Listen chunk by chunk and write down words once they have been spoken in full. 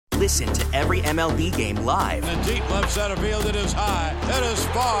Listen to every MLB game live. In the deep left center field, it is high, it is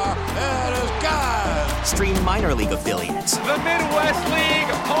far, it is gone. Stream minor league affiliates. The Midwest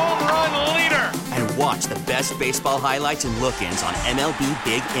League home run leader. And watch the best baseball highlights and look-ins on MLB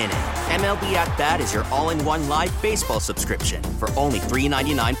Big Inning. MLB At Bat is your all-in-one live baseball subscription for only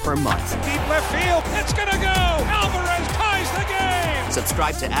 $3.99 per month. Deep left field, it's gonna go. Alvarez ties the game.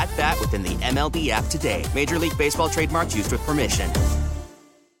 Subscribe to At Bat within the MLB app today. Major League Baseball trademarks used with permission.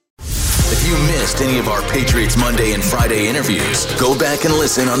 If you missed any of our Patriots Monday and Friday interviews, go back and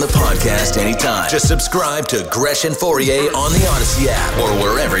listen on the podcast anytime. Just subscribe to Gresh and Fauria on the Odyssey app or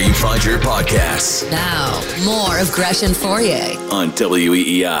wherever you find your podcasts. Now, more of Gresh and Fauria On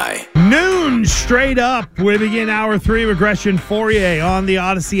WEEI. Noon straight up. We begin hour 3 with Gresh and Fauria on the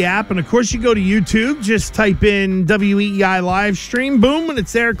Odyssey app. And, of course, you go to YouTube. Just type in WEEI live stream. Boom, and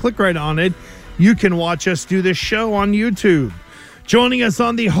it's there. Click right on it. You can watch us do this show on YouTube. Joining us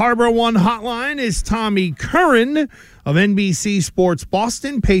on the Harbor One hotline is Tommy Curran of NBC Sports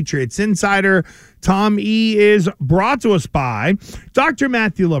Boston, Patriots insider. Tom E. is brought to us by Dr.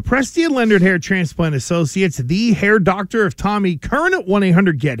 Matthew LaPresti and Leonard Hair Transplant Associates, the hair doctor of Tommy Curran at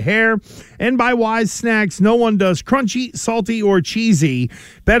 1-800-GET-HAIR, and by Wise Snacks. No one does crunchy, salty, or cheesy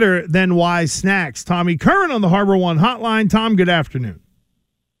better than Wise Snacks. Tommy Curran on the Harbor One hotline. Tom, good afternoon.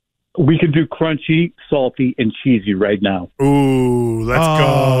 We could do crunchy, salty, and cheesy right now. Ooh, let's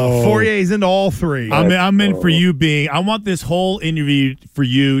go. Fauria's into all three. I'm in for you being. I want this whole interview for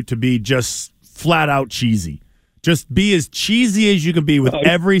you to be just flat out cheesy. Just be as cheesy as you can be with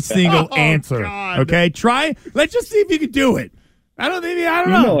every single answer. God. Okay, try. Let's just see if you can do it. I don't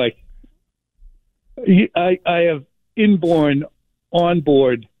know. I have inborn,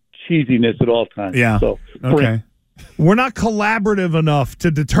 onboard cheesiness at all times. Yeah. So, okay. We're not collaborative enough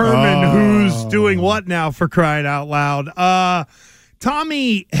to determine who's doing what now, for crying out loud.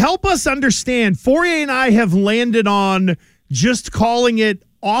 Tommy, help us understand. Fauria and I have landed on just calling it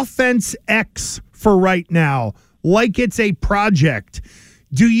Offense X for right now, like it's a project.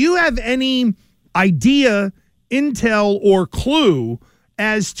 Do you have any idea, intel, or clue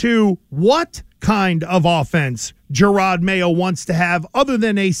as to what kind of offense Gerard Mayo wants to have other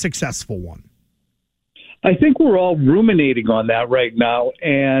than a successful one? I think we're all ruminating on that right now,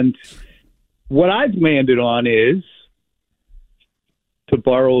 and what I've landed on is, to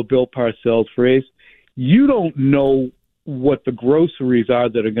borrow a Bill Parcells phrase, you don't know what the groceries are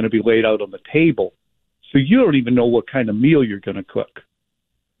that are going to be laid out on the table, so you don't even know what kind of meal you're going to cook.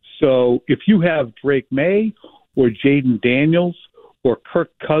 So if you have Drake May or Jaden Daniels or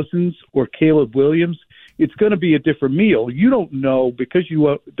Kirk Cousins or Caleb Williams, it's going to be a different meal. You don't know, because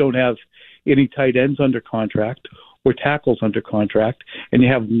you don't have any tight ends under contract or tackles under contract, and you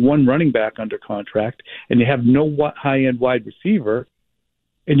have one running back under contract, and you have no high-end wide receiver,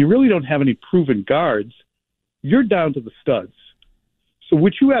 and you really don't have any proven guards, you're down to the studs. So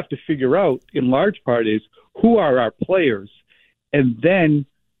what you have to figure out in large part is who are our players, and then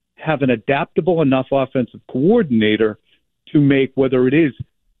have an adaptable enough offensive coordinator to make, whether it is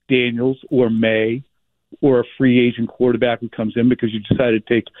Daniels or May or a free agent quarterback who comes in because you decided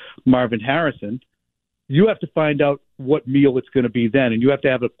to take Marvin Harrison, you have to find out what meal it's going to be then. And you have to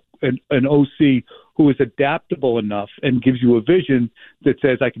have an OC who is adaptable enough and gives you a vision that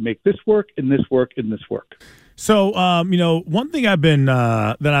says, I can make this work and this work and this work. So, one thing I've been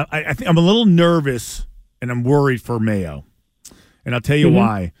that I think I'm a little nervous and I'm worried for Mayo. And I'll tell you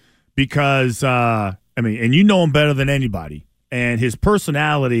why. Because, and you know him better than anybody. And his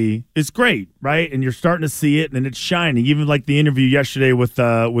personality is great, right? And you're starting to see it, and it's shining. Even like the interview yesterday with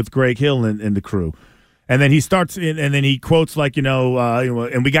Greg Hill and the crew. And then he starts, and then he quotes like,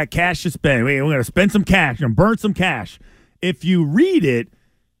 and we got cash to spend. We're going to spend some cash and burn some cash. If you read it,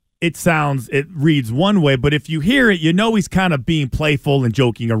 it reads one way, but if you hear it, you know he's kind of being playful and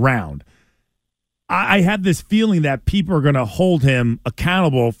joking around. I have this feeling that people are going to hold him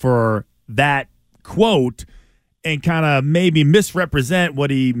accountable for that quote and kind of maybe misrepresent what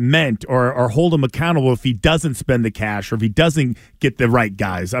he meant or hold him accountable if he doesn't spend the cash or if he doesn't get the right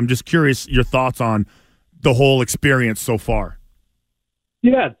guys. I'm just curious your thoughts on the whole experience so far.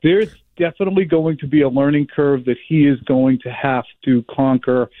 Yeah, there's definitely going to be a learning curve that he is going to have to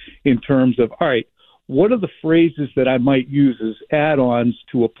conquer in terms of, all right, what are the phrases that I might use as add-ons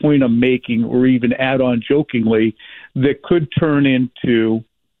to a point I'm making or even add-on jokingly that could turn into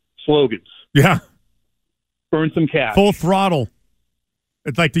slogans? Yeah. Burn some cash. Full throttle.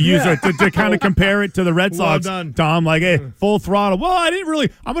 It's like to use it to kind of compare it to the Red Sox, Tom. Like, hey, full throttle. Well, I'm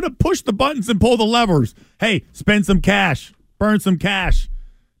going to push the buttons and pull the levers. Hey, spend some cash. Burn some cash.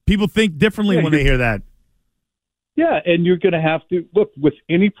 People think differently when they hear that. Yeah, and you're going to have to look with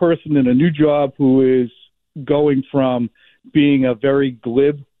any person in a new job who is going from being a very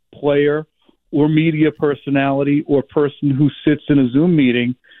glib player or media personality or person who sits in a Zoom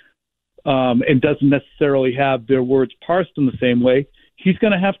meeting and doesn't necessarily have their words parsed in the same way. He's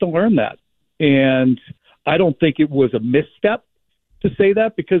going to have to learn that. And I don't think it was a misstep to say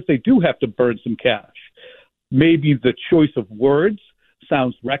that because they do have to burn some cash. Maybe the choice of words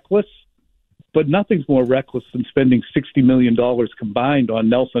sounds reckless, but nothing's more reckless than spending $60 million combined on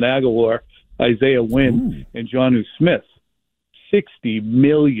Nelson Aguilar, Isaiah Wynn, and Jonnu Smith. $60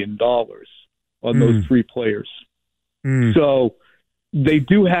 million on those three players. So they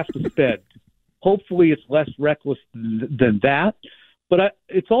do have to spend. Hopefully it's less reckless than that. But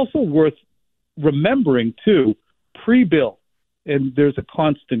it's also worth remembering, too, pre-Bill, and there's a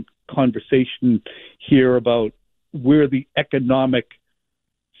constant conversation here about where the economic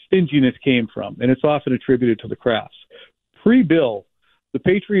stinginess came from, and it's often attributed to the Crafts. Pre-Bill, the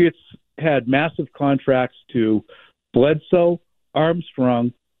Patriots had massive contracts to Bledsoe,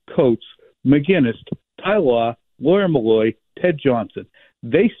 Armstrong, Coates, McGinnis, Ty Law, Lawyer Malloy, Ted Johnson.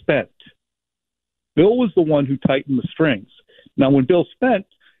 They spent. Bill was the one who tightened the strings. Now, when Bill spent,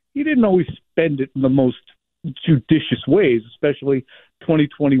 he didn't always spend it in the most judicious ways, especially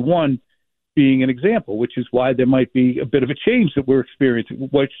 2021 being an example, which is why there might be a bit of a change that we're experiencing,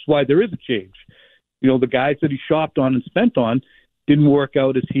 which is why there is a change. You know, the guys that he shopped on and spent on didn't work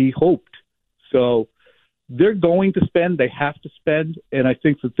out as he hoped. So they're going to spend, they have to spend, and I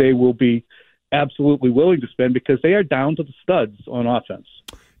think that they will be absolutely willing to spend because they are down to the studs on offense.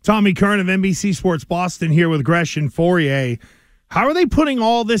 Tommy Curran of NBC Sports Boston here with Gresh and Fauria. How are they putting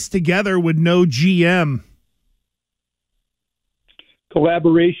all this together with no GM?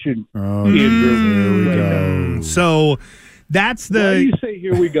 Collaboration. Oh, here we go. So that's the. Why do you say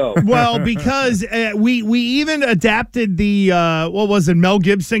here we go? Well, because we even adapted the what was it, Mel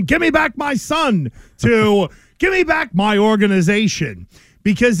Gibson? Give me back my son to give me back my organization.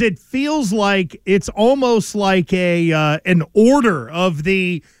 Because it feels like it's almost like an order of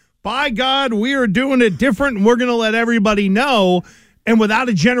the, by God, we are doing it different and we're going to let everybody know. And without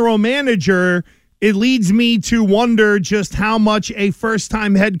a general manager, it leads me to wonder just how much a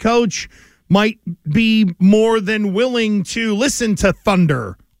first-time head coach might be more than willing to listen to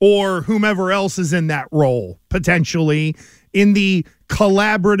Thunder or whomever else is in that role, potentially, in the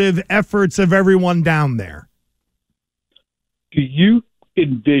collaborative efforts of everyone down there. Do you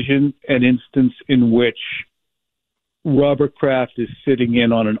envision an instance in which Robert Kraft is sitting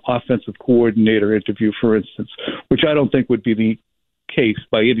in on an offensive coordinator interview, for instance, which I don't think would be the case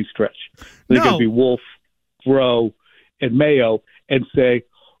by any stretch? I think it'd be Wolf, Groh, and Mayo, and say,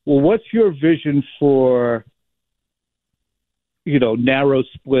 well, what's your vision for, narrow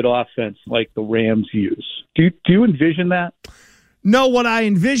split offense like the Rams use? Do you envision that? No, what I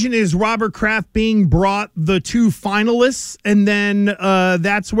envision is Robert Kraft being brought the two finalists, and then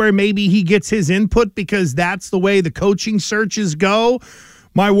that's where maybe he gets his input because that's the way the coaching searches go.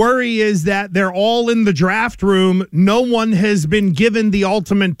 My worry is that they're all in the draft room. No one has been given the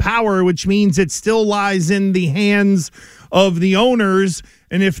ultimate power, which means it still lies in the hands of the owners.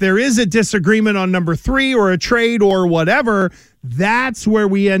 And if there is a disagreement on number 3 or a trade or whatever, that's where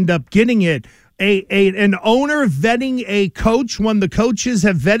we end up getting it. An owner vetting a coach when the coaches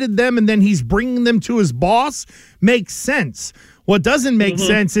have vetted them and then he's bringing them to his boss makes sense. What doesn't make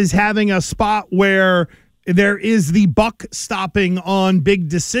sense is having a spot where there is the buck stopping on big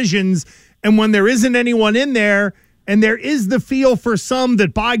decisions, and when there isn't anyone in there and there is the feel for some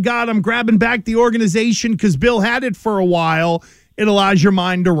that, by God, I'm grabbing back the organization because Bill had it for a while, it allows your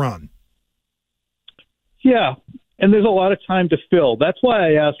mind to run. Yeah. And there's a lot of time to fill. That's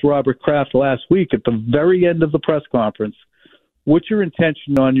why I asked Robert Kraft last week at the very end of the press conference, what's your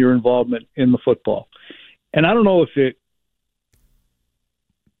intention on your involvement in the football? And I don't know if it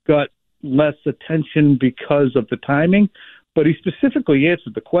got less attention because of the timing, but he specifically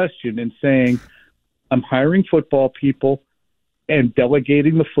answered the question in saying, I'm hiring football people and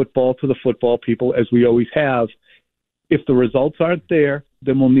delegating the football to the football people as we always have. If the results aren't there,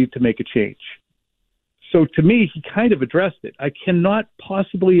 then we'll need to make a change. So to me, he kind of addressed it. I cannot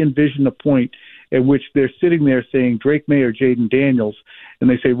possibly envision a point at which they're sitting there saying Drake May or Jaden Daniels, and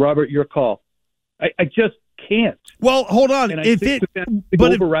they say, Robert, your call. I just can't. Well, hold on. But if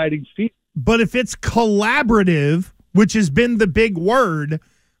it's collaborative, which has been the big word,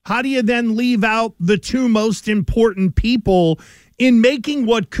 how do you then leave out the two most important people in making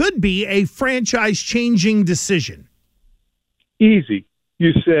what could be a franchise-changing decision? Easy.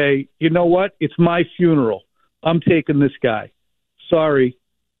 You say, you know what? It's my funeral. I'm taking this guy. Sorry.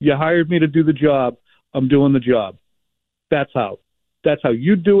 You hired me to do the job. I'm doing the job. That's how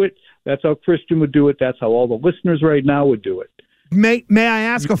you do it. That's how Christian would do it. That's how all the listeners right now would do it. May I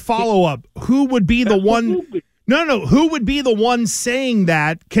ask a follow-up? Who would be the one? No. Who would be the one saying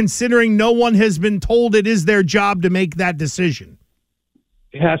that, considering no one has been told it is their job to make that decision?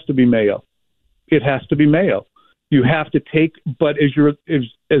 It has to be Mayo. It has to be Mayo. You have to take, but as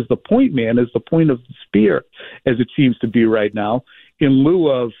the point man, as the point of the spear, as it seems to be right now, in lieu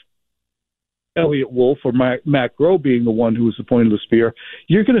of Elliot Wolf or Matt Groh being the one who was the point of the spear,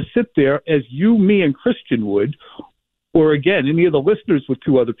 you're going to sit there as you, me, and Christian would, or again, any of the listeners with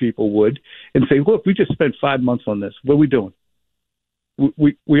two other people would, and say, look, we just spent 5 months on this. What are we doing?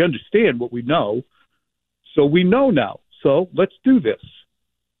 We understand what we know, so we know now. So let's do this.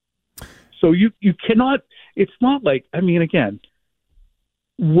 So you cannot, it's not like, I mean, again,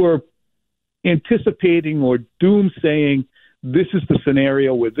 we're anticipating or doomsaying this is the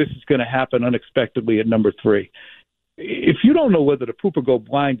scenario where this is going to happen unexpectedly at number 3. If you don't know whether to poop or go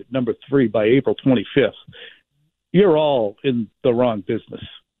blind at number 3 by April 25th, you're all in the wrong business.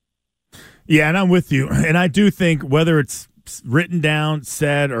 Yeah, and I'm with you. And I do think whether it's written down,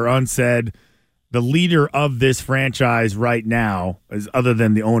 said, or unsaid, the leader of this franchise right now, is other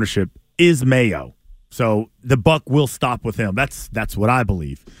than the ownership, is Mayo. So the buck will stop with him. That's what I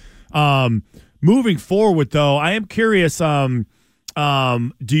believe. Moving forward, though, I am curious, do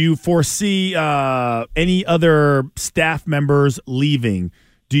you foresee any other staff members leaving?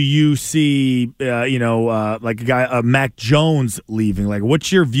 Do you see, like a guy, Mac Jones leaving? Like,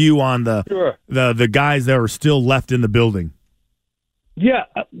 what's your view on the guys that are still left in the building? Yeah,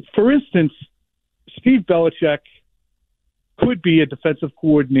 for instance, Steve Belichick could be a defensive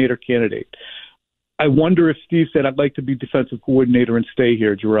coordinator candidate. I wonder if Steve said, I'd like to be defensive coordinator and stay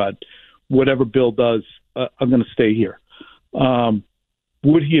here, Gerard. Whatever Bill does, I'm going to stay here.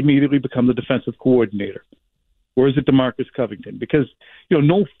 Would he immediately become the defensive coordinator? Or is it DeMarcus Covington? Because,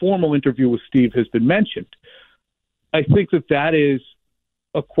 no formal interview with Steve has been mentioned. I think that is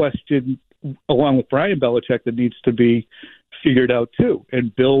a question, along with Brian Belichick, that needs to be figured out too.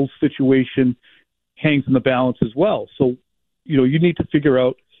 And Bill's situation hangs in the balance as well. So, you need to figure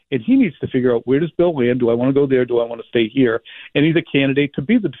out, and he needs to figure out, where does Bill land? Do I want to go there? Do I want to stay here? And he's a candidate to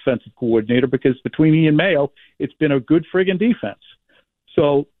be the defensive coordinator, because between he and Mayo, it's been a good friggin' defense.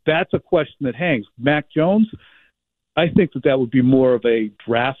 So that's a question that hangs. Mac Jones, I think that would be more of a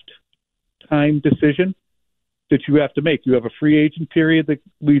draft time decision that you have to make. You have a free agent period that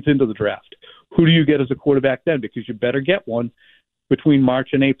leads into the draft. Who do you get as a quarterback then? Because you better get one between March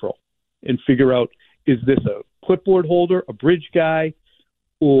and April and figure out, is this a clipboard holder, a bridge guy,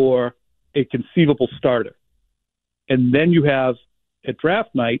 or a conceivable starter? And then you have, at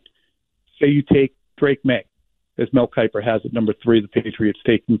draft night, say you take Drake May, as Mel Kiper has at number 3, the Patriots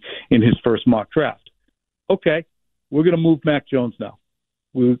taking in his first mock draft. Okay, we're going to move Mac Jones now.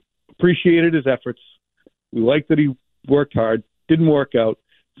 We appreciated his efforts. We like that he worked hard. Didn't work out.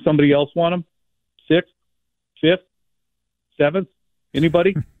 Somebody else want him? 6th, 5th, 7th?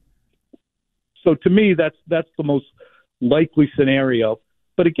 Anybody? So to me, that's the most likely scenario.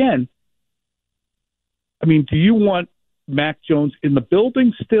 But again, I mean, do you want Mac Jones in the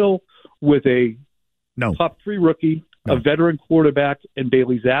building still with a top 3 rookie, a veteran quarterback, and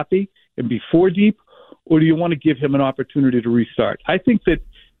Bailey Zappi, and be 4 deep? Or do you want to give him an opportunity to restart? I think that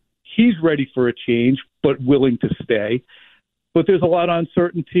he's ready for a change, but willing to stay. But there's a lot of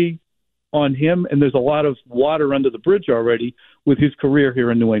uncertainty on him, and there's a lot of water under the bridge already with his career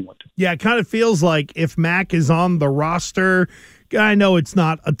here in New England. Yeah, it kind of feels like if Mac is on the roster, I know it's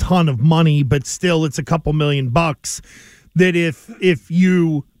not a ton of money, but still it's a couple $1,000,000, that if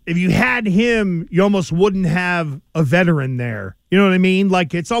you had him, you almost wouldn't have a veteran there. You know what I mean?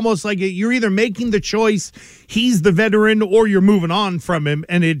 Like, it's almost like you're either making the choice, he's the veteran, or you're moving on from him.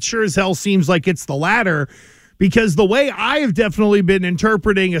 And it sure as hell seems like it's the latter, because the way I have definitely been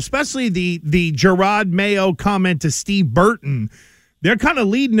interpreting, especially the Gerard Mayo comment to Steve Burton, they're kind of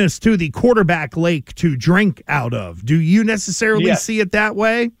leading us to the quarterback lake to drink out of. Do you necessarily see it that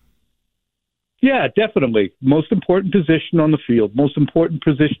way? Yeah, definitely. Most important position on the field, most important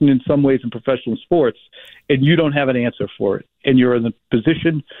position in some ways in professional sports, and you don't have an answer for it. And you're in the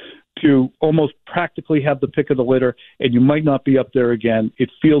position to almost practically have the pick of the litter, and you might not be up there again.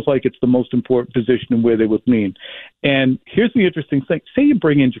 It feels like it's the most important position and where they would lean. And here's the interesting thing. Say you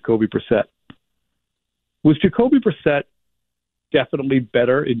bring in Jacoby Brissett. Was Jacoby Brissett definitely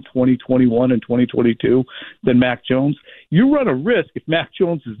better in 2021 and 2022 than Mac Jones? You run a risk, if Mac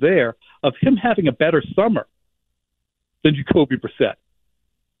Jones is there, of him having a better summer than Jacoby Brissett.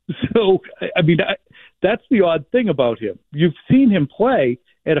 So, I mean, that's the odd thing about him. You've seen him play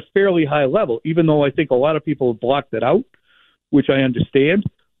at a fairly high level, even though I think a lot of people have blocked it out which I understand.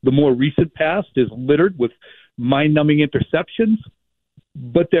 The more recent past is littered with mind-numbing interceptions.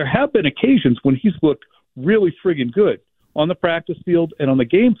 But there have been occasions when he's looked really friggin' good on the practice field and on the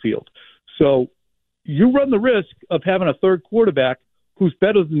game field. So you run the risk of having a third quarterback who's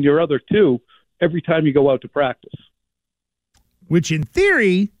better than your other two every time you go out to practice. Which in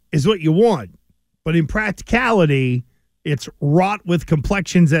theory is what you want. But in practicality, it's wrought with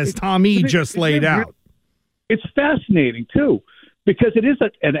complexions as Tom E. just laid out. It's fascinating, too, because it is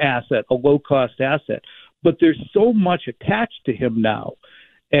an asset, a low-cost asset. But there's so much attached to him now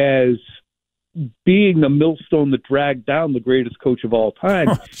as being the millstone that dragged down the greatest coach of all time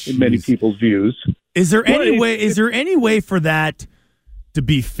in many people's views. Is there any way? Is there any way for that to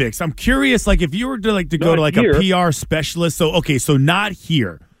be fixed? I'm curious. Like, if you were to go to a PR specialist, so not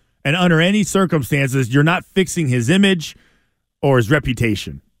here, and under any circumstances, you're not fixing his image or his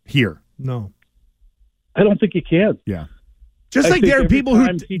reputation here. No, I don't think you can. Yeah, just like there are people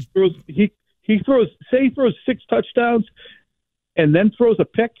who he throws 6 touchdowns and then throws a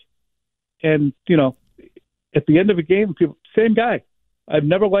pick. And, at the end of a game, people, same guy. I've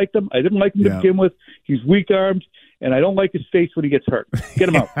never liked him. I didn't like him to begin with. He's weak-armed, and I don't like his face when he gets hurt. Get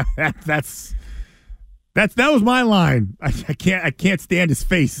him out. That was my line. I can't stand his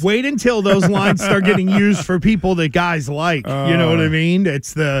face. Wait until those lines start getting used for people that guys like. You know what I mean?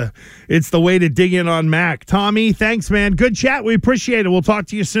 It's the way to dig in on Mac. Tommy, thanks, man. Good chat. We appreciate it. We'll talk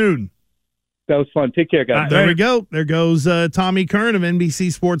to you soon. That was fun. Take care, guys. There we go. There goes Tommy Curran of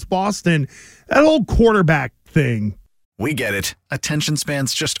NBC Sports Boston. That old quarterback thing. We get it. Attention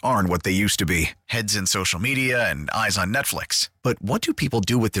spans just aren't what they used to be. Heads in social media and eyes on Netflix. But what do people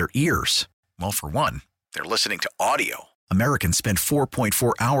do with their ears? Well, for one, they're listening to audio. Americans spend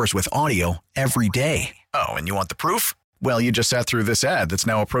 4.4 hours with audio every day. Oh, and you want the proof? Well, you just sat through this ad that's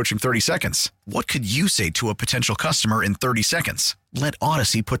now approaching 30 seconds. What could you say to a potential customer in 30 seconds? Let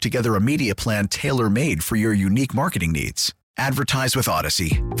Odyssey put together a media plan tailor-made for your unique marketing needs. Advertise with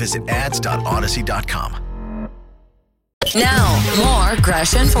Odyssey. Visit ads.odyssey.com. Now, more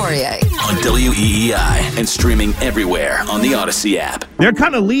Gresh and Fauria on WEEI and streaming everywhere on the Odyssey app. They're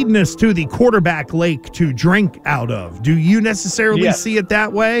kind of leading us to the quarterback lake to drink out of. Do you necessarily see it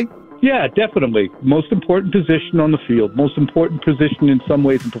that way? Yeah, definitely. Most important position on the field, most important position in some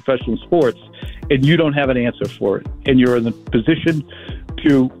ways in professional sports, and you don't have an answer for it. And you're in the position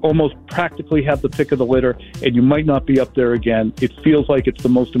to almost practically have the pick of the litter, and you might not be up there again. It feels like it's the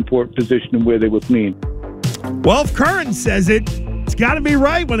most important position and where they would lean. Well, if Curran says it, it's got to be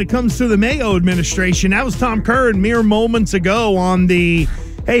right when it comes to the Mayo administration. That was Tom Curran mere moments ago on the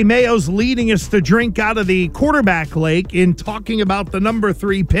hey, Mayo's leading us to drink out of the quarterback lake in talking about the number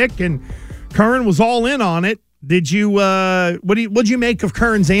 3 pick, and Curran was all in on it. Did you? What'd you make of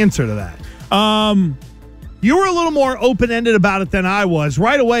Curran's answer to that? You were a little more open-ended about it than I was.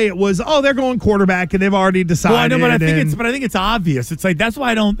 Right away, it was, they're going quarterback, and they've already decided. Well, I know, but I think it's obvious. It's like that's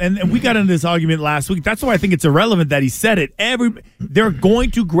why I don't. And we got into this argument last week. That's why I think it's irrelevant that he said it. They're going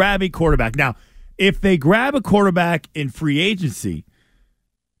to grab a quarterback now. If they grab a quarterback in free agency,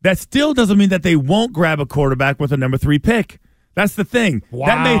 that still doesn't mean that they won't grab a quarterback with a number 3 pick. That's the thing. Wow,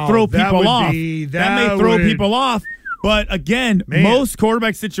 that may throw people off. That may throw people off. But again, most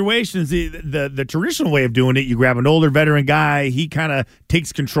quarterback situations, the traditional way of doing it, you grab an older veteran guy, he kind of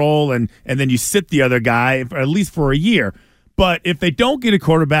takes control, and then you sit the other guy, at least for a year. But if they don't get a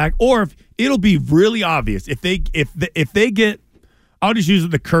quarterback, or if it'll be really obvious if they get, I'll just use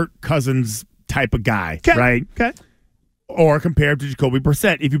the Kirk Cousins type of guy, right? Okay. Or compared to Jacoby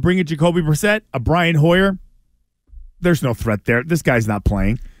Brissett. If you bring in Jacoby Brissett, a Brian Hoyer, there's no threat there. This guy's not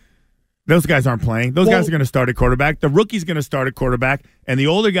playing. Those guys aren't playing. Those guys are going to start at quarterback. The rookie's going to start at quarterback, and the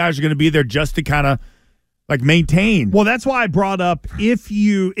older guys are going to be there just to kind of like maintain. Well, that's why I brought up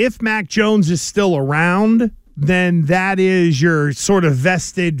if Mac Jones is still around, then that is your sort of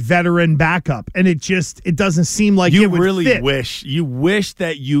vested veteran backup, and it doesn't seem like you it would really fit. wish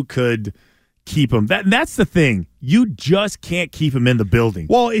that you could keep him. That's the thing. You just can't keep him in the building.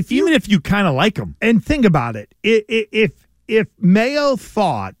 Well, even if you kind of like him. And think about it. If Mayo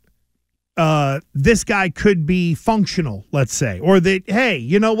thought this guy could be functional, let's say, or that, hey,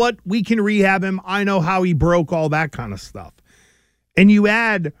 you know what? We can rehab him. I know how he broke, all that kind of stuff. And you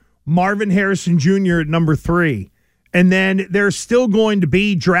add Marvin Harrison Jr. at number 3, and then there's still going to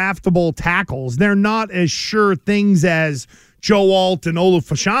be draftable tackles. They're not as sure things as Joe Alt and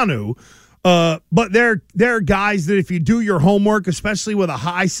Olufashanu, but they're guys that if you do your homework, especially with a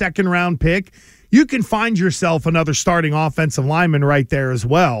high second-round pick, you can find yourself another starting offensive lineman right there as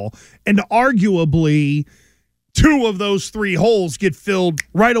well. And arguably, 2 of those 3 holes get filled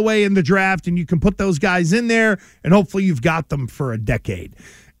right away in the draft, and you can put those guys in there, and hopefully you've got them for a decade.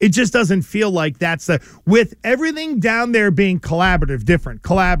 It just doesn't feel like that's with everything down there being collaborative, different.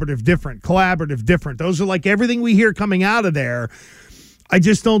 Those are like everything we hear coming out of there. I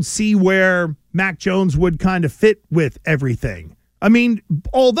just don't see where Mac Jones would kind of fit with everything. I mean,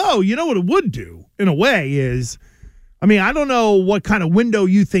 although, you know what it would do, in a way, is, I mean, I don't know what kind of window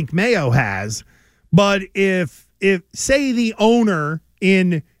you think Mayo has, but if say the owner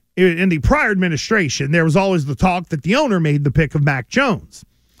in the prior administration, there was always the talk that the owner made the pick of Mac Jones.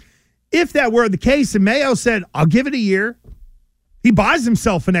 If that were the case and Mayo said, I'll give it a year, he buys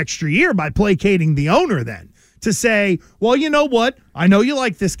himself an extra year by placating the owner then to say, well, you know what? I know you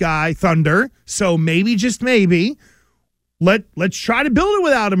like this guy, Thunder, so maybe, just maybe, let's try to build it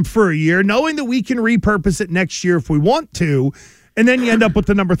without him for a year, knowing that we can repurpose it next year if we want to. And then you end up with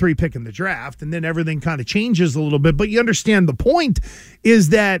the number 3 pick in the draft, and then everything kind of changes a little bit. But you understand the point is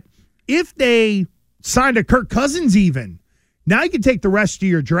that if they signed a Kirk Cousins even, now you can take the rest of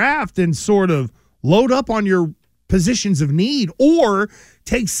your draft and sort of load up on your positions of need, or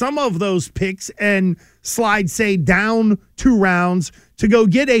take some of those picks and slide, say, down 2 rounds to go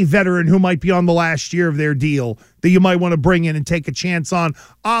get a veteran who might be on the last year of their deal that you might want to bring in and take a chance on,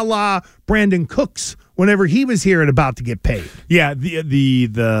 a la Brandon Cooks whenever he was here and about to get paid. Yeah,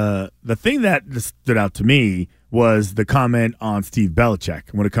 the thing that stood out to me was the comment on Steve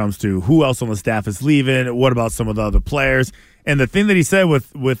Belichick when it comes to who else on the staff is leaving, what about some of the other players. And the thing that he said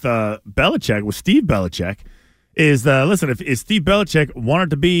with Belichick, with Steve Belichick, is, listen, if Steve Belichick wanted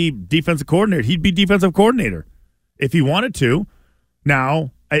to be defensive coordinator, he'd be defensive coordinator if he wanted to.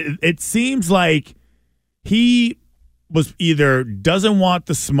 Now, it seems like he was either doesn't want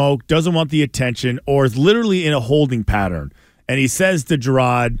the smoke, doesn't want the attention, or is literally in a holding pattern. And he says to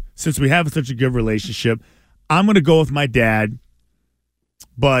Gerard, since we have such a good relationship, I'm going to go with my dad,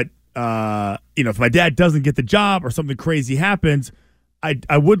 but if my dad doesn't get the job or something crazy happens,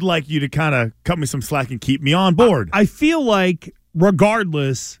 I would like you to kind of cut me some slack and keep me on board. I feel like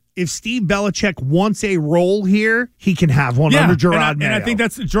regardless, if Steve Belichick wants a role here, he can have one under Gerard Mayo. And I think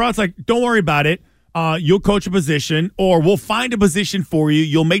that's Gerard's like, don't worry about it. You'll coach a position, or we'll find a position for you.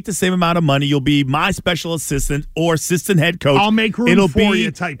 You'll make the same amount of money. You'll be my special assistant or assistant head coach. I'll make room for you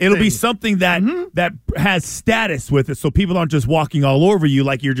type It'll thing. be something that has status with it, so people aren't just walking all over you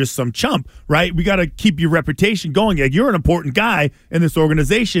like you're just some chump, right? We got to keep your reputation going. Like, you're an important guy in this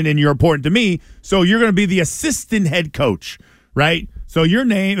organization, and you're important to me, so you're going to be the assistant head coach, right? So your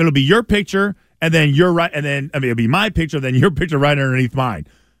name, it'll be your picture, and then it'll be my picture, then your picture right underneath mine.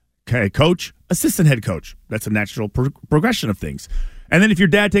 Okay, coach, assistant head coach. That's a natural progression of things. And then if your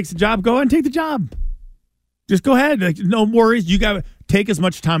dad takes the job, go ahead and take the job. Just go ahead. Like, no worries. You got to take as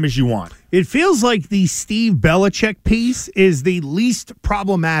much time as you want. It feels like the Steve Belichick piece is the least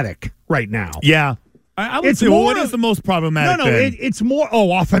problematic right now. Yeah. I would say, what is the most problematic? No, it's more,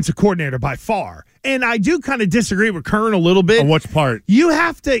 offensive coordinator by far. And I do kind of disagree with Curran a little bit. On which part? You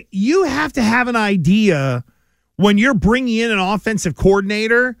have to have an idea when you're bringing in an offensive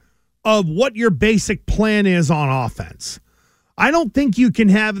coordinator of what your basic plan is on offense. I don't think you can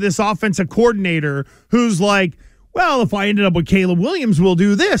have this offensive coordinator who's like, well, if I ended up with Caleb Williams, we'll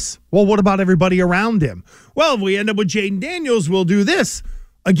do this. Well, what about everybody around him? Well, if we end up with Jaden Daniels, we'll do this.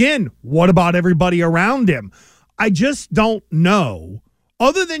 Again, what about everybody around him? I just don't know.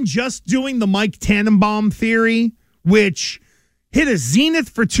 Other than just doing the Mike Tannenbaum theory, which hit a zenith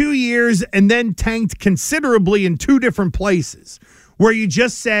for 2 years and then tanked considerably in 2 different places, where you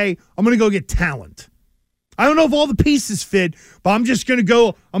just say, I'm going to go get talent. I don't know if all the pieces fit, but I'm just going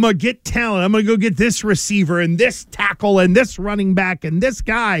to get talent. I'm going to go get this receiver and this tackle and this running back and this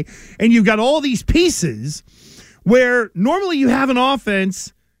guy. And you've got all these pieces where normally you have an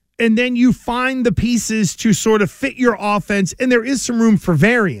offense and then you find the pieces to sort of fit your offense, and there is some room for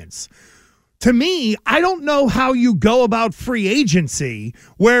variance. To me, I don't know how you go about free agency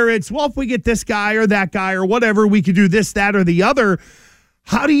where it's, well, if we get this guy or that guy or whatever, we could do this, that, or the other.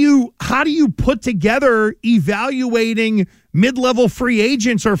 How do you put together evaluating mid-level free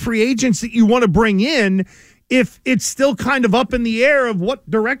agents or free agents that you want to bring in if it's still kind of up in the air of what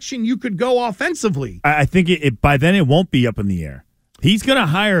direction you could go offensively? I think by then it won't be up in the air. He's going to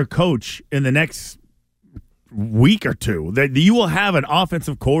hire a coach in the next week or two. That you will have an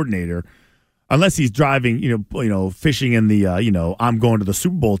offensive coordinator. Unless he's driving, fishing in the, I'm going to the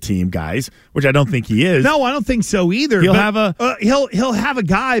Super Bowl team guys, which I don't think he is. No, I don't think so either. He'll have a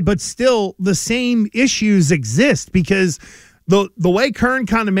guy, but still the same issues exist because the way Curran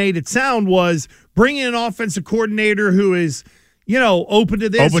kind of made it sound was bringing an offensive coordinator who is, open to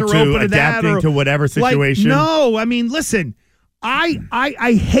this or open to that. Adapting to whatever situation. No, I mean, listen,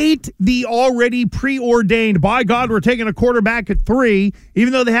 I hate the already preordained, by God, we're taking a quarterback at 3,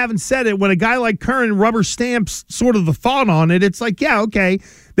 even though they haven't said it. When a guy like Curran rubber stamps sort of the thought on it, it's like, yeah, okay.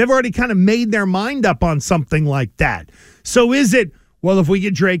 They've already kind of made their mind up on something like that. So is it, well, if we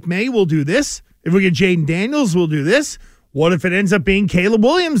get Drake May, we'll do this. If we get Jaden Daniels, we'll do this. What if it ends up being Caleb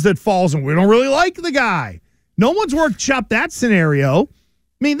Williams that falls and we don't really like the guy? No one's workshopped that scenario. I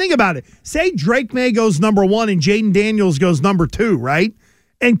mean, think about it. Say Drake May goes number 1 and Jaden Daniels goes number 2, right?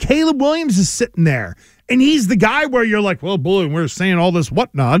 And Caleb Williams is sitting there. And he's the guy where you're like, well, boy, we're saying all this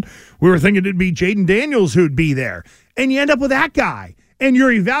whatnot. We were thinking it'd be Jaden Daniels who'd be there. And you end up with that guy. And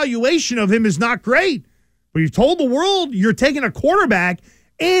your evaluation of him is not great. But you've told the world you're taking a quarterback.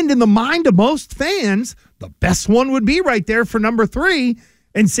 And in the mind of most fans, the best one would be right there for number 3.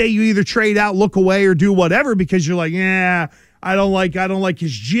 And say you either trade out, look away, or do whatever because you're like, yeah, I don't like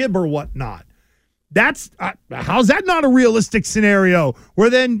his jib or whatnot. That's how's that not a realistic scenario where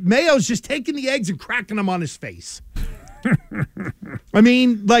then Mayo's just taking the eggs and cracking them on his face? I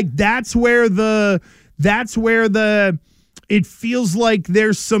mean, like that's where it feels like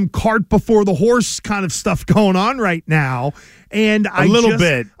there's some cart before the horse kind of stuff going on right now. And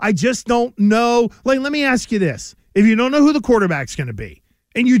I just don't know. Like, let me ask you this. If you don't know who the quarterback's going to be,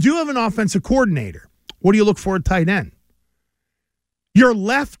 and you do have an offensive coordinator, what do you look for at tight end? You're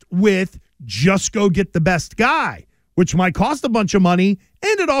left with just go get the best guy, which might cost a bunch of money,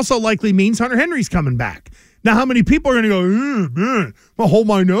 and it also likely means Hunter Henry's coming back. Now, how many people are going to go, man, I'll hold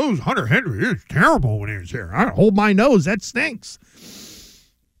my nose. Hunter Henry is terrible when he was here. I hold my nose. That stinks.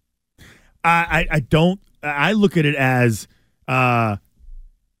 I look at it as I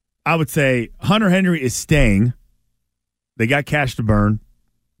would say Hunter Henry is staying. They got cash to burn.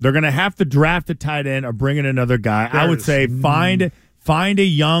 They're going to have to draft a tight end or bring in another guy. I would say find a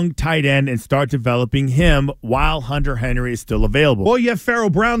young tight end and start developing him while Hunter Henry is still available. Well, you have Farrell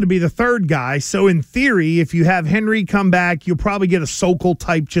Brown to be the third guy. So in theory, if you have Henry come back, you'll probably get a Sokol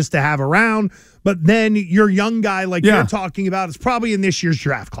type just to have around. But then your young guy like you're talking about is probably in this year's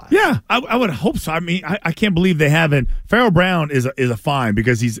draft class. Yeah, I would hope so. I mean, I can't believe they haven't. Farrell Brown is a fine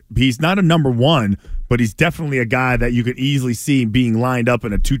because he's not a number 1, but he's definitely a guy that you could easily see being lined up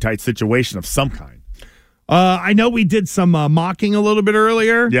in a too-tight situation of some kind. I know we did some mocking a little bit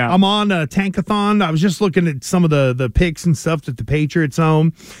earlier. Yeah. I'm on Tankathon. I was just looking at some of the picks and stuff that the Patriots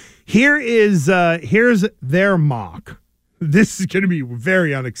own. Here's their mock. This is going to be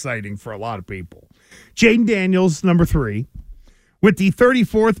very unexciting for a lot of people. Jaden Daniels, number 3. With the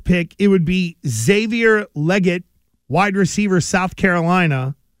 34th pick, it would be Xavier Leggett, wide receiver, South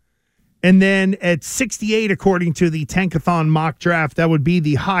Carolina. And then at 68, according to the Tankathon mock draft, that would be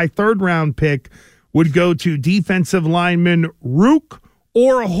the high third-round pick, would go to defensive lineman Rook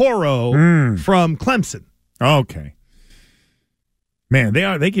Orhoro from Clemson. Okay. Man,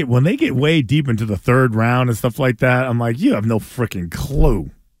 when they get way deep into the third round and stuff like that, I'm like, you have no freaking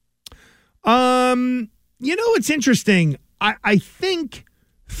clue. It's interesting. I think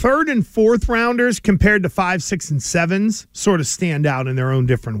third and fourth rounders compared to 5, 6, and 7s sort of stand out in their own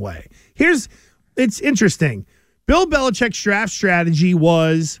different way. It's interesting. Bill Belichick's draft strategy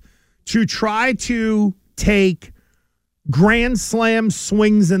was to try to take grand slam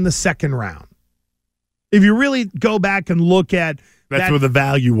swings in the second round. If you really go back and look at that's where the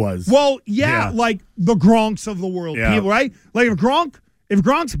value was. Well, yeah, like the Gronks of the world, people, right? Like if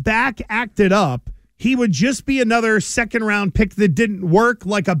Gronk's back acted up, he would just be another second-round pick that didn't work,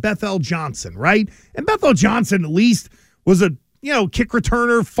 like a Bethel Johnson, right? And Bethel Johnson at least was a kick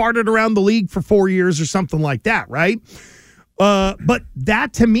returner, farted around the league for 4 years or something like that, right? But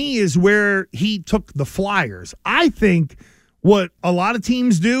that to me is where he took the flyers. I think what a lot of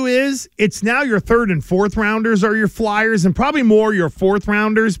teams do is it's now your third and fourth rounders are your flyers and probably more your fourth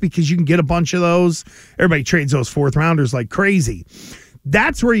rounders because you can get a bunch of those. Everybody trades those fourth rounders like crazy.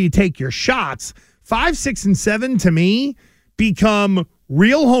 That's where you take your shots. 5, 6, and 7 to me become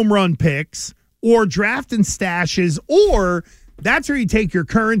real home run picks or draft and stashes, or that's where you take your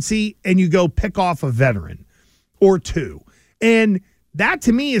currency and you go pick off a veteran or 2. And that,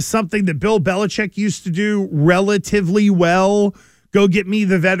 to me, is something that Bill Belichick used to do relatively well. Go get me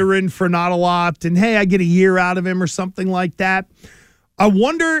the veteran for not a lot, and, hey, I get a year out of him or something like that. I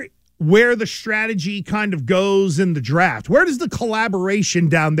wonder where the strategy kind of goes in the draft. Where does the collaboration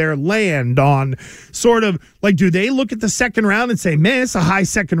down there land on sort of, like, do they look at the second round and say, man, it's a high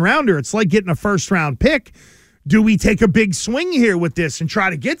second rounder. It's like getting a first-round pick. Do we take a big swing here with this and try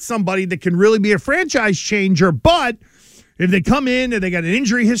to get somebody that can really be a franchise changer, but if they come in and they got an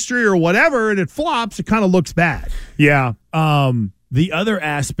injury history or whatever and it flops, it kind of looks bad. Yeah. The other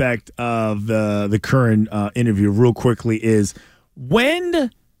aspect of the Curran interview, real quickly, is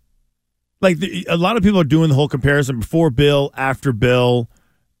when, like, a lot of people are doing the whole comparison before Bill, after Bill,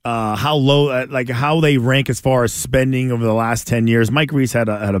 how low, like how they rank as far as spending over the last 10 years. Mike Reese had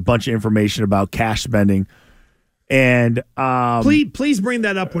a bunch of information about cash spending, and please bring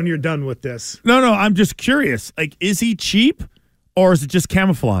that up when you're done with this. No, I'm just curious. Like, is he cheap, or is it just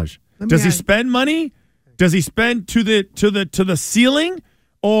camouflage? Does he spend money? Does he spend to the ceiling,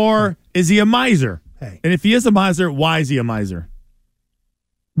 or is he a miser? Hey. And if he is a miser, why is he a miser?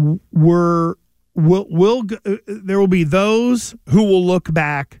 There will be those who will look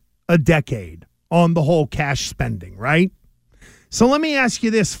back a decade on the whole cash spending, right? So let me ask you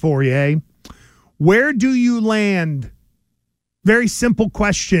this, Fauria. Where do you land? Very simple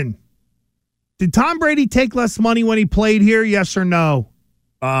question. Did Tom Brady take less money when he played here? Yes or no?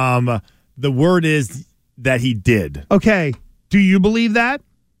 The word is that he did. Okay. Do you believe that?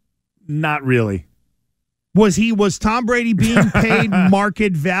 Not really. Was Tom Brady being paid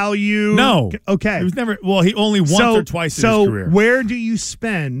market value? No. Okay. He was never. Well, he only once or twice in his career. So where do you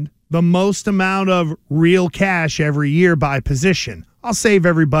spend the most amount of real cash every year by position? I'll save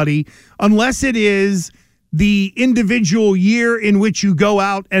everybody, unless it is the individual year in which you go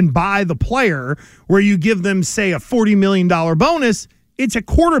out and buy the player, where you give them, say, a $40 million bonus. It's a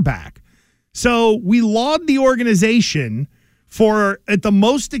quarterback. So we laud the organization for, at the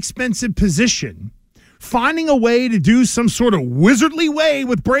most expensive position, finding a way to do some sort of wizardly way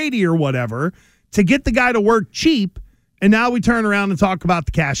with Brady or whatever to get the guy to work cheap. And now we turn around and talk about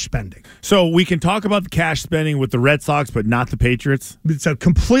the cash spending. So we can talk about the cash spending with the Red Sox, but not the Patriots? It's a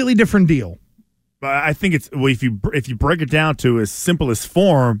completely different deal. I think it's, well, if you break it down to as simple as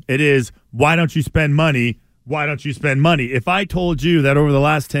form, it is, why don't you spend money? Why don't you spend money? If I told you that over the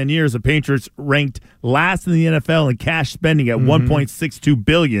last 10 years, the Patriots ranked last in the NFL in cash spending at $1.62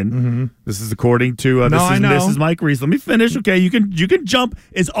 billion, this is according to this is Mike Reese. Let me finish. Okay, you can jump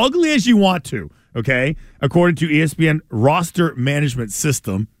as ugly as you want to. Okay, according to ESPN roster management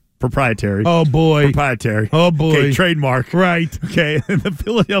system, proprietary. Oh boy, proprietary. Oh boy, okay, trademark. Right. Okay, and the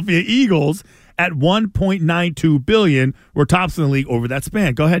Philadelphia Eagles at $1.92 billion were tops in the league over that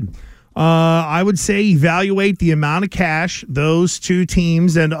span. Go ahead. I would say evaluate the amount of cash those two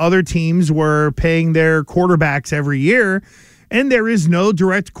teams and other teams were paying their quarterbacks every year, and there is no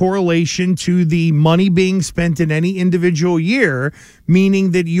direct correlation to the money being spent in any individual year,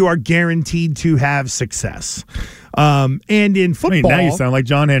 meaning that you are guaranteed to have success. And in football, now you sound like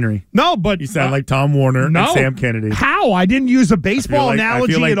John Henry. No, but you sound like Tom Warner and Sam Kennedy. How? I didn't use a baseball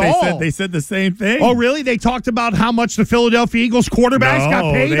analogy at all. They said the same thing. Oh, really? They talked about how much the Philadelphia Eagles quarterbacks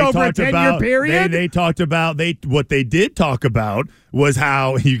got paid over a 10-year period? They talked about what they did talk about was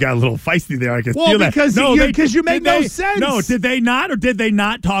how you got a little feisty there. I can feel that. Because you made no sense. No, did they not? Or did they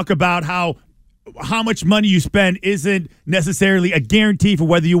not talk about how much money you spend isn't necessarily a guarantee for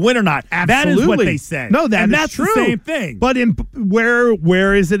whether you win or not? Absolutely. That is what they said. No, that's true. The same thing. But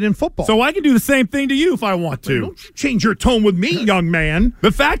where is it in football? So I can do the same thing to you if I want to. Don't you change your tone with me, young man.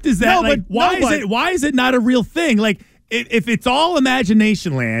 The fact is that why is it not a real thing? Like, if it's all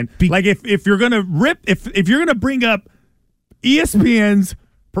imagination land, like if you're gonna if you're gonna bring up ESPN's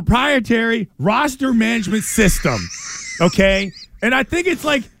proprietary roster management system, okay, and I think it's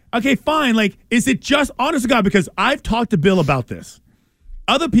like, okay, fine. Like, is it just, honest to God, because I've talked to Bill about this.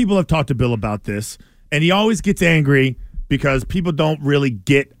 Other people have talked to Bill about this, and he always gets angry because people don't really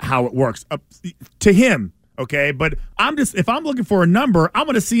get how it works. To him, okay? But if I'm looking for a number, I'm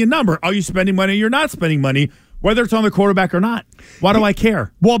going to see a number. Are you spending money or you're not spending money, whether it's on the quarterback or not? Why do I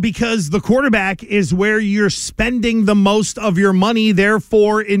care? Well, because the quarterback is where you're spending the most of your money,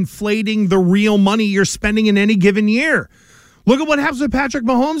 therefore inflating the real money you're spending in any given year. Look at what happens with Patrick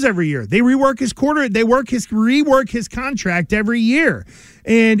Mahomes every year. They rework his contract every year.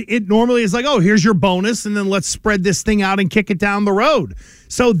 And it normally is like, oh, here's your bonus, and then let's spread this thing out and kick it down the road.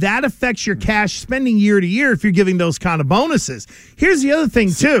 So that affects your cash spending year to year if you're giving those kind of bonuses. Here's the other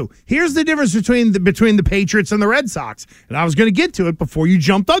thing, too. Here's the difference between the Patriots and the Red Sox. And I was going to get to it before you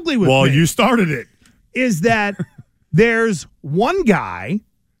jumped ugly with me. Well, you started it. Is that there's one guy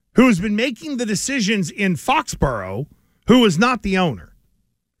who's been making the decisions in Foxborough who is not the owner.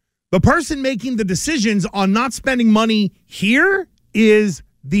 The person making the decisions on not spending money here is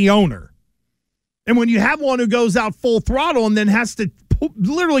the owner. And when you have one who goes out full throttle and then has to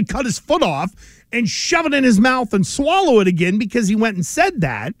literally cut his foot off and shove it in his mouth and swallow it again because he went and said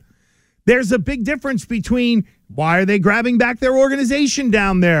that, there's a big difference between why are they grabbing back their organization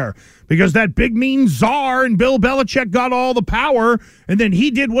down there? because that big mean czar and Bill Belichick got all the power, and then he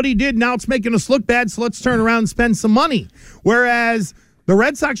did what he did. Now it's making us look bad, so let's turn around and spend some money. Whereas the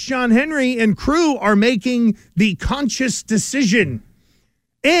Red Sox, John Henry and crew are making the conscious decision.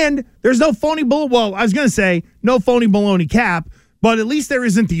 And there's no phony no phony baloney cap, but at least there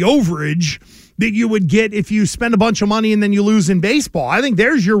isn't the overage that you would get if you spend a bunch of money and then you lose in baseball. I think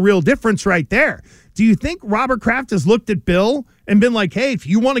there's your real difference right there. Do you think Robert Kraft has looked at Bill and been like, hey, if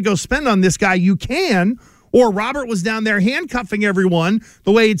you want to go spend on this guy, you can? Or Robert was down there handcuffing everyone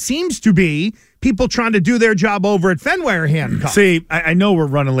the way it seems to be, people trying to do their job over at Fenway are handcuffed. See, I know we're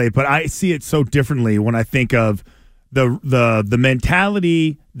running late, but I see it so differently when I think of the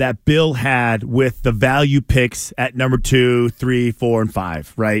mentality that Bill had with the value picks at number 2, 3, 4, and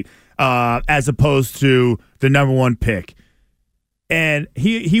 5, right? As opposed to the number 1 pick. And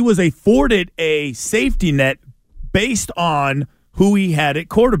he was afforded a safety net based on who he had at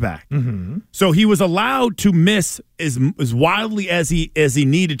quarterback. Mm-hmm. So he was allowed to miss as wildly as he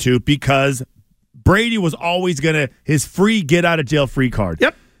needed to because Brady was always his free get out of jail free card.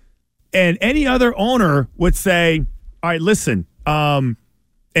 Yep. And any other owner would say, all right, listen, and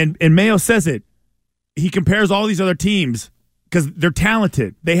Mayo says it. He compares all these other teams because they're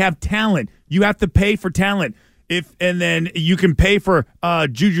talented. They have talent. You have to pay for talent. And then you can pay for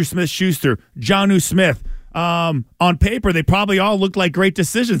Juju Smith-Schuster, Jonnu Smith. On paper, they probably all looked like great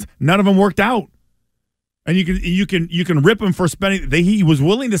decisions. None of them worked out. And you can rip him for spending. He was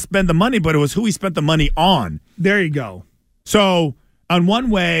willing to spend the money, but it was who he spent the money on. There you go. So on one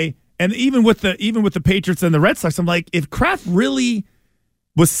way. And even with the Patriots and the Red Sox, I'm like, if Kraft really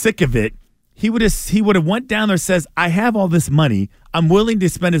was sick of it, he would have went down there and says, I have all this money. I'm willing to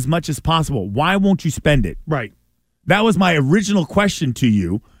spend as much as possible. Why won't you spend it? Right. That was my original question to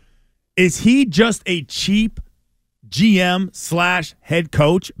you. Is he just a cheap GM / head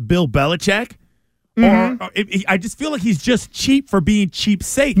coach, Bill Belichick? Mm-hmm. Or I just feel like he's just cheap for being cheap's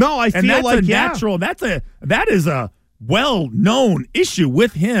sake. No, I feel that's like a natural. That is a well-known issue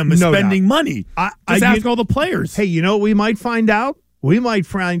with him spending money. Just ask all the players. Hey, you know what we might find out? We might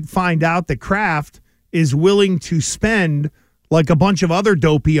find out that Kraft is willing to spend like a bunch of other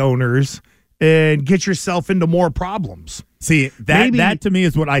dopey owners and get yourself into more problems. See, that to me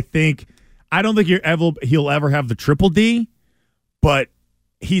is what I think. I don't think he'll ever have the triple D, but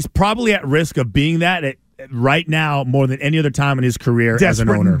he's probably at risk of being that right now more than any other time in his career as an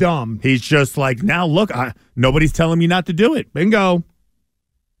owner. And dumb. He's just like, now look, nobody's telling me not to do it. Bingo.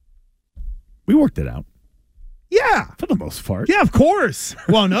 We worked it out. Yeah. For the most part. Yeah, of course.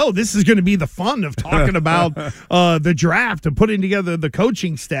 Well, no, this is going to be the fun of talking about the draft and putting together the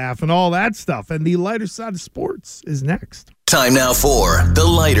coaching staff and all that stuff. And the lighter side of sports is next. Time now for the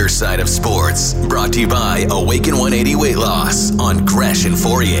lighter side of sports. Brought to you by Awaken 180 Weight Loss on Gresh and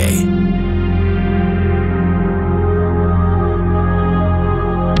Fauria.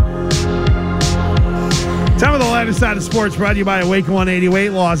 Time of the lighter side of sports brought to you by Awaken 180 Weight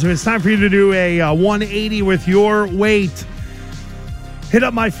Loss. If it's time for you to do a 180 with your weight, hit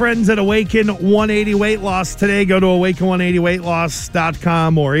up my friends at Awaken 180 Weight Loss today. Go to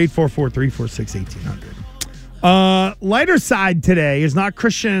awaken180weightloss.com or 844-346-1800. Lighter side today is not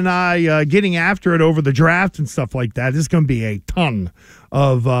Christian and I getting after it over the draft and stuff like that. This is going to be a ton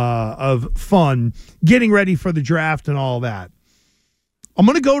of fun getting ready for the draft and all that. I'm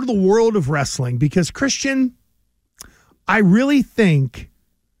going to go to the world of wrestling because, Christian, I really think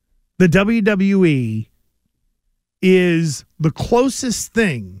the WWE is the closest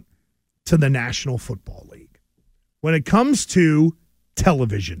thing to the National Football League when it comes to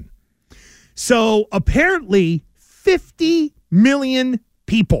television. So apparently 50 million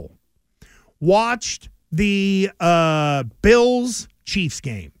people watched the Bills-Chiefs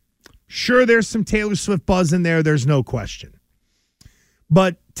game. Sure, there's some Taylor Swift buzz in there. There's no question.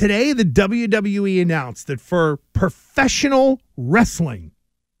 But today, the WWE announced that for professional wrestling,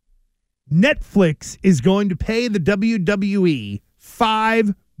 Netflix is going to pay the WWE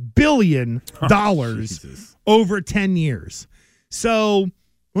 $5 billion over 10 years. So,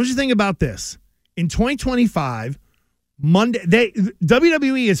 what do you think about this? In 2025,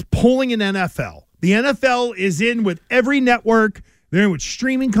 WWE is pulling an NFL. The NFL is in with every network. They're in with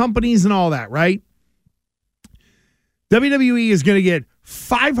streaming companies and all that, right? WWE is going to get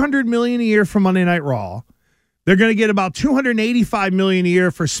 $500 million a year for Monday Night Raw. They're going to get about $285 million a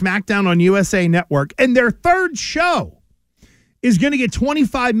year for SmackDown on USA Network, and their third show is going to get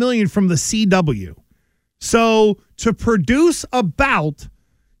 $25 million from the CW. So to produce about,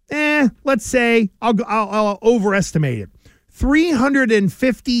 let's say I'll overestimate it,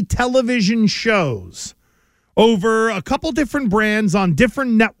 350 television shows over a couple different brands on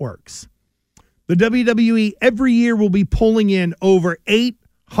different networks. The WWE every year will be pulling in over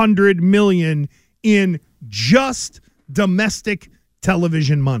 $800 million in just domestic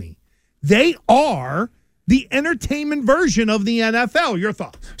television money. They are the entertainment version of the NFL. Your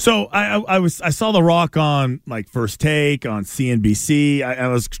thoughts? So I saw The Rock on like First Take on CNBC. I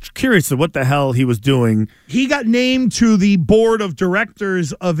was curious of what the hell he was doing. He got named to the board of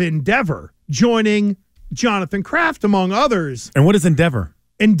directors of Endeavor, joining Jonathan Kraft, among others. And what is Endeavor?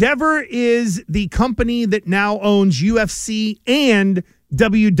 Endeavor is the company that now owns UFC and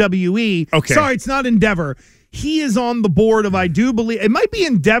WWE. Okay. Sorry, it's not Endeavor. He is on the board of, I do believe, it might be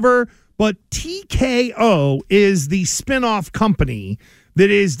Endeavor, but TKO is the spinoff company that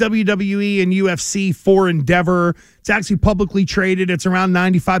is WWE and UFC for Endeavor. It's actually publicly traded. It's around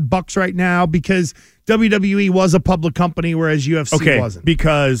 $95 right now because WWE was a public company, whereas UFC wasn't.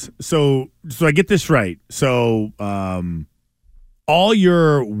 Because so I get this right. So all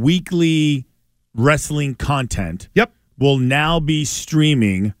your weekly wrestling content will now be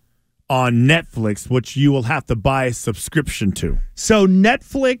streaming on Netflix, which you will have to buy a subscription to. So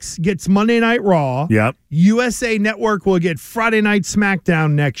Netflix gets Monday Night Raw. Yep. USA Network will get Friday Night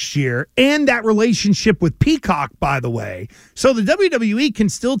SmackDown next year. And that relationship with Peacock, by the way. So the WWE can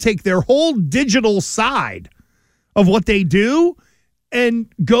still take their whole digital side of what they do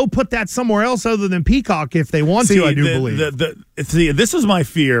and go put that somewhere else other than Peacock if they want to, I do believe. This is my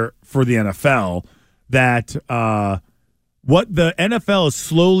fear for the NFL, that what the NFL has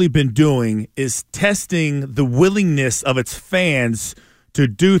slowly been doing is testing the willingness of its fans to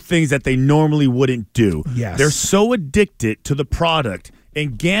do things that they normally wouldn't do. Yes. They're so addicted to the product,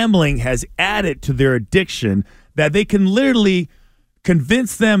 and gambling has added to their addiction that they can literally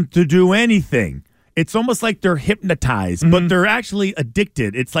convince them to do anything. It's almost like they're hypnotized, but they're actually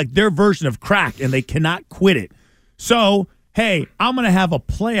addicted. It's like their version of crack, and they cannot quit it. So, hey, I'm going to have a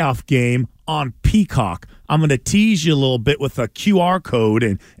playoff game on Peacock. I'm going to tease you a little bit with a QR code,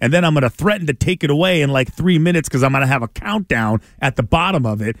 and then I'm going to threaten to take it away in like 3 minutes because I'm going to have a countdown at the bottom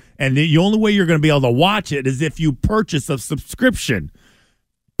of it. And the only way you're going to be able to watch it is if you purchase a subscription.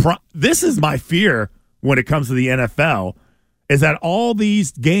 This is my fear when it comes to the NFL, is that all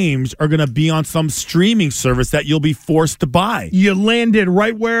these games are going to be on some streaming service that you'll be forced to buy. You landed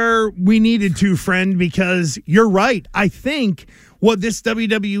right where we needed to, friend, because you're right. I think what this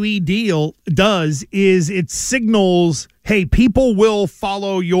WWE deal does is it signals, hey, people will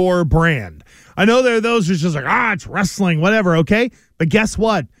follow your brand. I know there are those who's just like, it's wrestling, whatever, okay? But guess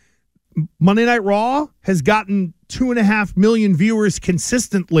what? Monday Night Raw has gotten 2.5 million viewers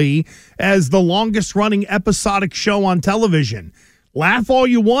consistently as the longest running episodic show on television. Laugh all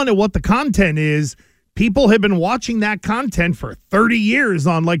you want at what the content is. People have been watching that content for 30 years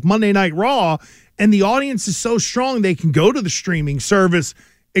on like Monday Night Raw, and the audience is so strong they can go to the streaming service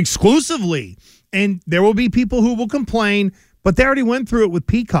exclusively. And there will be people who will complain, but they already went through it with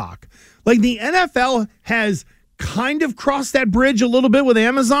Peacock. Like the NFL has kind of crossed that bridge a little bit with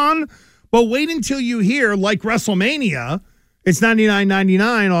Amazon, but wait until you hear, like WrestleMania, it's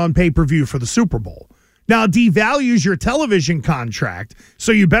 $99.99 on pay-per-view for the Super Bowl. Now, it devalues your television contract,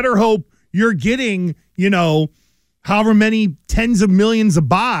 so you better hope you're getting, however many tens of millions of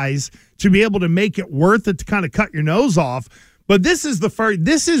buys to be able to make it worth it to kind of cut your nose off. But this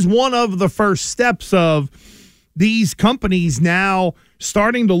is one of the first steps of these companies now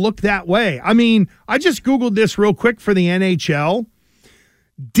starting to look that way. I mean, I just Googled this real quick for the NHL.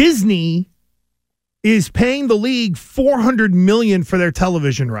 Disney is paying the league $400 million for their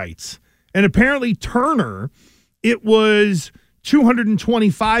television rights. And apparently Turner, it was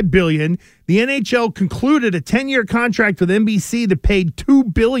 $225 billion. The NHL concluded a 10-year contract with NBC that paid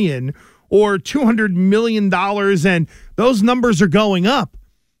 $2 billion or $200 million, and those numbers are going up.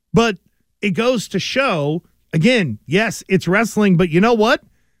 But it goes to show, again, yes, it's wrestling, but you know what?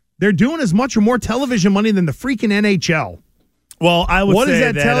 They're doing as much or more television money than the freaking NHL. Well, I would what say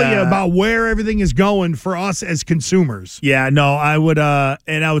does that tell you about where everything is going for us as consumers? Yeah, no, I would,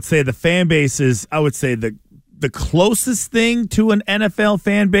 and I would say the fan base is, I would say the closest thing to an NFL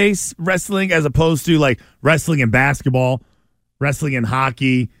fan base, wrestling, as opposed to like wrestling and basketball, wrestling and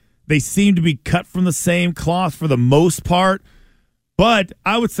hockey. They seem to be cut from the same cloth for the most part. But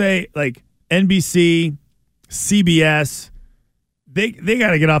I would say like NBC, CBS, they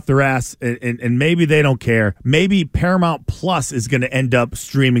got to get off their ass, and maybe they don't care. Maybe Paramount Plus is going to end up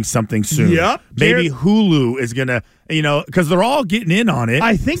streaming something soon. Yep. Maybe Hulu is going to, because they're all getting in on it.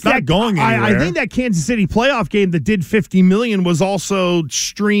 I think it's not going anywhere. I think that Kansas City playoff game that did $50 million was also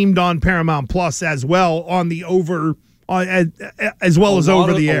streamed on Paramount Plus as well on the as well as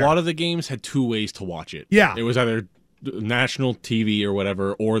over the air. A lot of the games had two ways to watch it. Yeah. It was either national TV or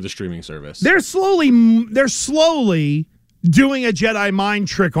whatever, or the streaming service. They're slowly doing a Jedi mind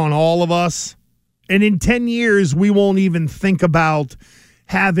trick on all of us. And in 10 years, we won't even think about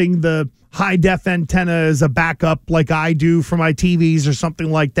having the high-def antenna as a backup like I do for my TVs or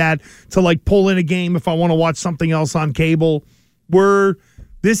something like that to, like, pull in a game if I want to watch something else on cable. I'm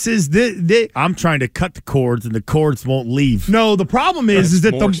trying to cut the cords, and the cords won't leave. No, the problem is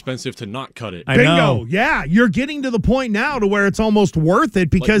that it's more expensive to not cut it. Bingo. I know. Yeah, you're getting to the point now to where it's almost worth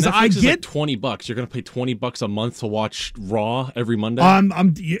it because like I Netflix get is like $20. You're going to pay $20 a month to watch Raw every Monday.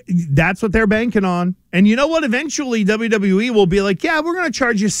 That's what they're banking on. And you know what? Eventually, WWE will be like, "Yeah, we're going to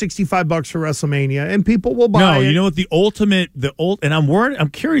charge you $65 for WrestleMania," and people will buy it. No, you know what? And I'm worried. I'm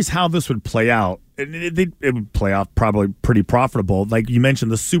curious how this would play out. It would play off probably pretty profitable. Like you mentioned,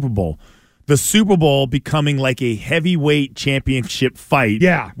 the Super Bowl. The Super Bowl becoming like a heavyweight championship fight.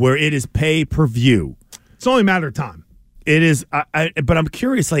 Yeah. Where it is pay-per-view. It's only a matter of time. It is. But I'm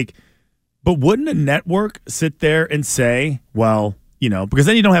curious, but wouldn't a network sit there and say, well, because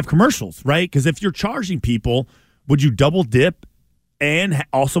then you don't have commercials, right? Because if you're charging people, would you double dip and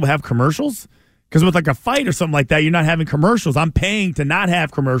also have commercials? Because with like a fight or something like that, you're not having commercials. I'm paying to not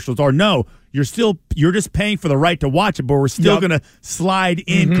have commercials. Or no, you're just paying for the right to watch it, but we're still going to slide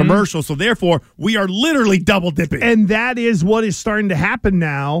in commercials. So therefore, we are literally double dipping. And that is what is starting to happen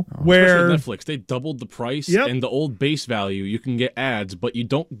now. Where Netflix, they doubled the price and the old base value. You can get ads, but you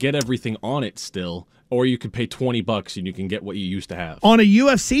don't get everything on it still. Or you could pay $20 and you can get what you used to have. On a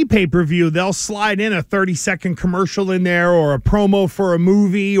UFC pay-per-view, they'll slide in a 30-second commercial in there or a promo for a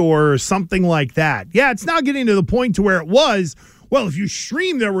movie or something like that. Yeah, it's now getting to the point to where it was, well, if you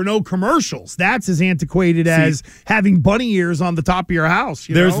stream, there were no commercials. That's as antiquated as having bunny ears on the top of your house.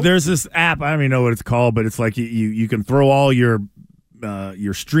 There's this app, I don't even know what it's called, but it's like you can throw all your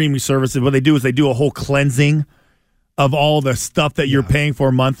streaming services. What they do is they do a whole cleansing of all the stuff that you're paying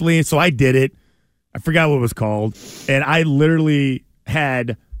for monthly. So I did it. I forgot what it was called, and I literally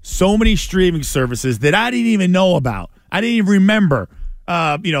had so many streaming services that I didn't even know about. I didn't even remember,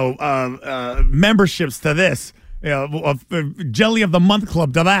 memberships to this, Jelly of the Month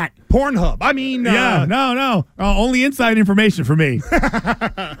Club to that. Pornhub. I mean, no. Only inside information for me.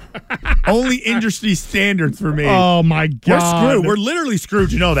 Only industry standards for me. Oh, my God. We're screwed. We're literally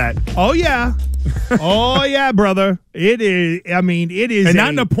screwed. You know that. Oh, yeah. Oh, yeah, brother. It is. I mean, it is. And not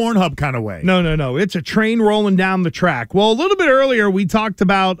in a Pornhub kind of way. No. It's a train rolling down the track. Well, a little bit earlier, we talked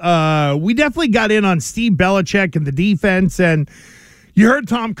about, we definitely got in on Steve Belichick and the defense, and you heard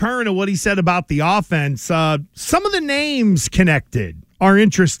Tom Curran and what he said about the offense. Some of the names connected are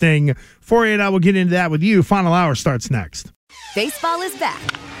interesting. Fauria and I will get into that with you. Final hour starts next. Baseball is back,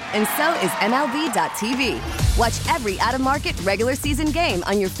 and so is MLB.tv. Watch every out-of-market regular season game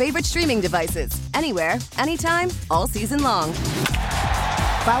on your favorite streaming devices, anywhere, anytime, all season long.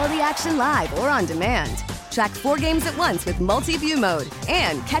 Follow the action live or on demand. Track 4 games at once with multi-view mode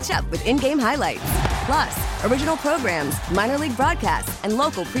and catch up with in-game highlights. Plus, original programs, minor league broadcasts, and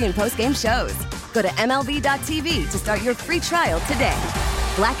local pre- and post-game shows. Go to MLB.tv to start your free trial today.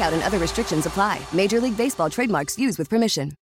 Blackout and other restrictions apply. Major League Baseball trademarks used with permission.